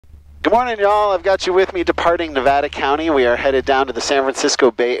Good morning, y'all. I've got you with me departing Nevada County. We are headed down to the San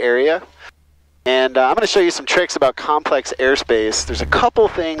Francisco Bay Area. And I'm going to show you some tricks about complex airspace. There's a couple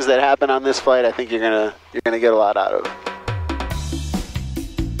things that happen on this flight I think you're gonna get a lot out of.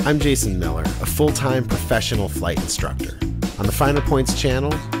 I'm Jason Miller, a full-time professional flight instructor. On the Finer Points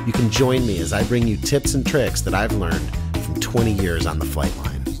channel, you can join me as I bring you tips and tricks that I've learned from 20 years on the flight line.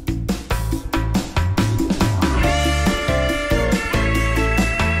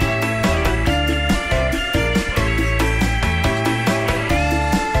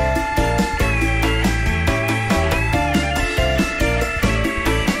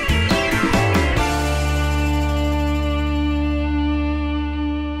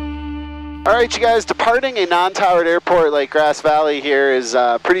 All right, you guys, departing a non-towered airport like Grass Valley here is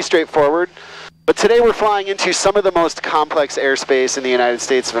pretty straightforward. But today we're flying into some of the most complex airspace in the United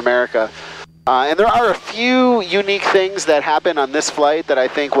States of America. And there are a few unique things that happen on this flight that I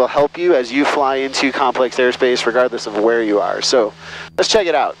think will help you as you fly into complex airspace regardless of where you are. So let's check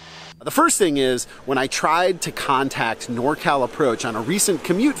it out. The first thing is when I tried to contact NorCal Approach on a recent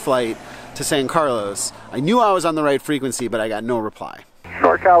commute flight to San Carlos, I knew I was on the right frequency, but I got no reply.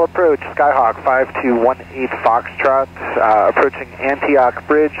 NorCal Approach, Skyhawk 5218 Foxtrot, approaching Antioch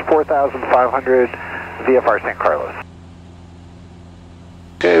Bridge, 4,500 VFR San Carlos.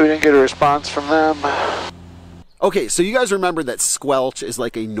 Okay, we didn't get a response from them. Okay, so you guys remember that squelch is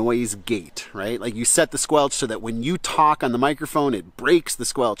like a noise gate, right? Like you set the squelch so that when you talk on the microphone, it breaks the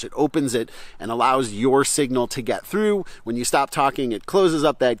squelch, it opens it and allows your signal to get through. When you stop talking, it closes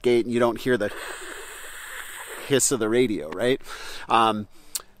up that gate and you don't hear the hiss of the radio, right?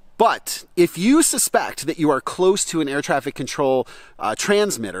 But if you suspect that you are close to an air traffic control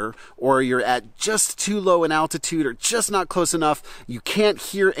transmitter, or you're at just too low an altitude or just not close enough, you can't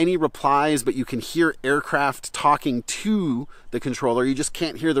hear any replies, but you can hear aircraft talking to the controller, you just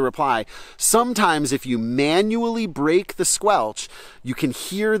can't hear the reply. Sometimes if you manually break the squelch, you can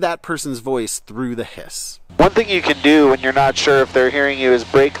hear that person's voice through the hiss. One thing you can do when you're not sure if they're hearing you is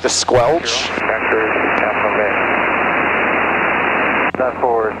break the squelch. That's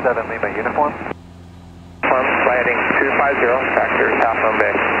for 7 Lima uniform. Sliding 250, factor Half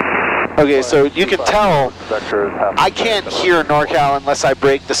Bay. Okay, so you can tell I can't hear NorCal unless I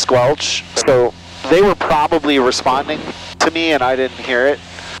break the squelch. So they were probably responding to me and I didn't hear it.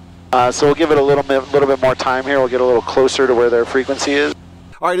 So we'll give it a little bit more time here. We'll get a little closer to where their frequency is.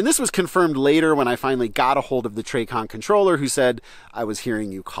 All right, and this was confirmed later when I finally got a hold of the TRACON controller who said, I was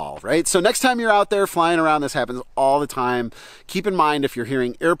hearing you call, right? So next time you're out there flying around, this happens all the time. Keep in mind, if you're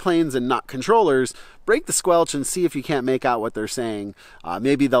hearing airplanes and not controllers, break the squelch and see if you can't make out what they're saying.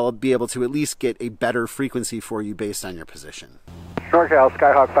 Maybe they'll be able to at least get a better frequency for you based on your position. NorCal,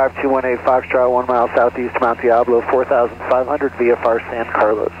 Skyhawk 5218 Foxtrot, 1 mile southeast of Mount Diablo, 4,500 VFR San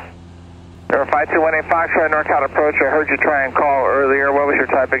Carlos. 5218 Foxtrot, NorCal Approach. I heard you try and call earlier. What was your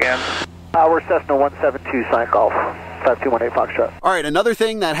type again? We're Cessna 172 Silent Golf, 5218 Foxtrot. All right, another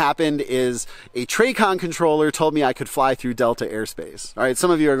thing that happened is a TRACON controller told me I could fly through Delta airspace. All right, some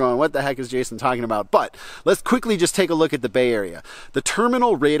of you are going, what the heck is Jason talking about? But let's quickly just take a look at the Bay Area. The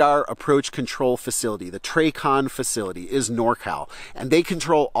Terminal Radar Approach Control Facility, the TRACON facility, is NorCal, and they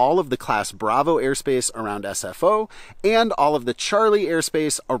control all of the Class Bravo airspace around SFO and all of the Charlie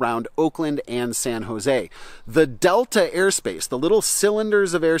airspace around Oakland and San Jose. The Delta airspace, the little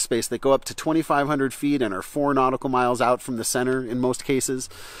cylinders of airspace that go up to 2,500 feet and are 4 nautical miles out from the center in most cases,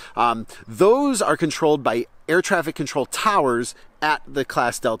 those are controlled by air traffic control towers at the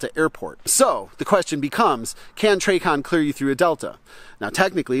Class Delta airport. So the question becomes, can TRACON clear you through a Delta? Now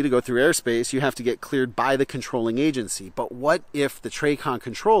technically, to go through airspace, you have to get cleared by the controlling agency. But what if the TRACON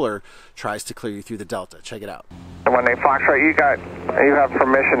controller tries to clear you through the Delta? Check it out. 118 Foxtrot, you have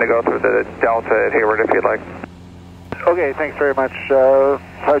permission to go through the Delta at Hayward if you'd like. Okay, thanks very much,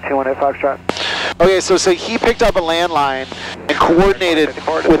 5218 Foxtrot. Okay, so he picked up a landline and coordinated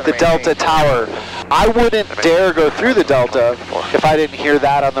with the Delta tower. I wouldn't dare go through the Delta if I didn't hear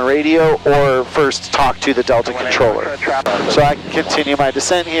that on the radio or first talk to the Delta controller. So I can continue my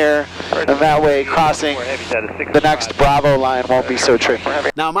descent here, and that way crossing the next Bravo line won't be so tricky.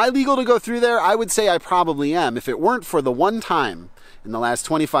 Now, am I legal to go through there? I would say I probably am. If it weren't for the one time in the last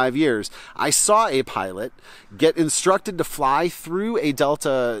 25 years, I saw a pilot get instructed to fly through a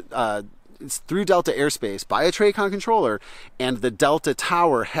Delta airspace by a TRACON controller, and the Delta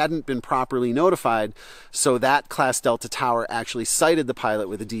tower hadn't been properly notified, so that Class Delta tower actually cited the pilot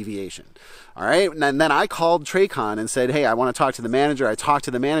with a deviation. All right, and then I called TRACON and said, hey, I want to talk to the manager. I talked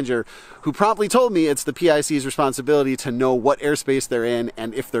to the manager, who promptly told me it's the PIC's responsibility to know what airspace they're in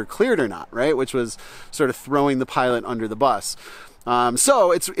and if they're cleared or not, right? Which was sort of throwing the pilot under the bus.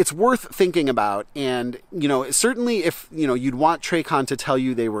 So it's worth thinking about, and certainly if you'd want TRACON to tell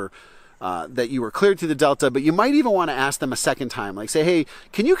you they were that you were cleared through the Delta, but you might even want to ask them a second time, like say, hey,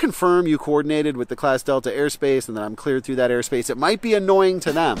 can you confirm you coordinated with the Class Delta airspace and that I'm cleared through that airspace? It might be annoying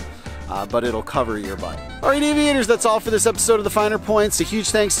to them, but it'll cover your butt. All right, aviators, that's all for this episode of The Finer Points. A huge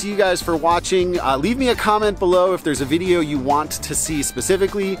thanks to you guys for watching. Leave me a comment below if there's a video you want to see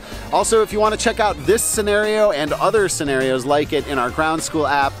specifically. Also, if you want to check out this scenario and other scenarios like it in our ground school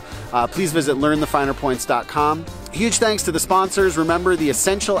app, please visit learnthefinerpoints.com. Huge thanks to the sponsors. Remember, the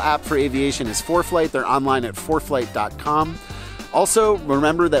essential app for aviation is ForeFlight. They're online at foreflight.com. Also,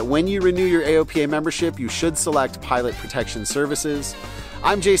 remember that when you renew your AOPA membership, you should select Pilot Protection Services.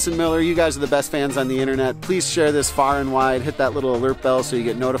 I'm Jason Miller. You guys are the best fans on the internet. Please share this far and wide. Hit that little alert bell so you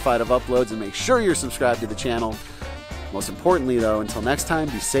get notified of uploads, and make sure you're subscribed to the channel. Most importantly, though, until next time,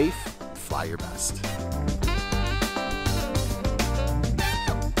 be safe, fly your best.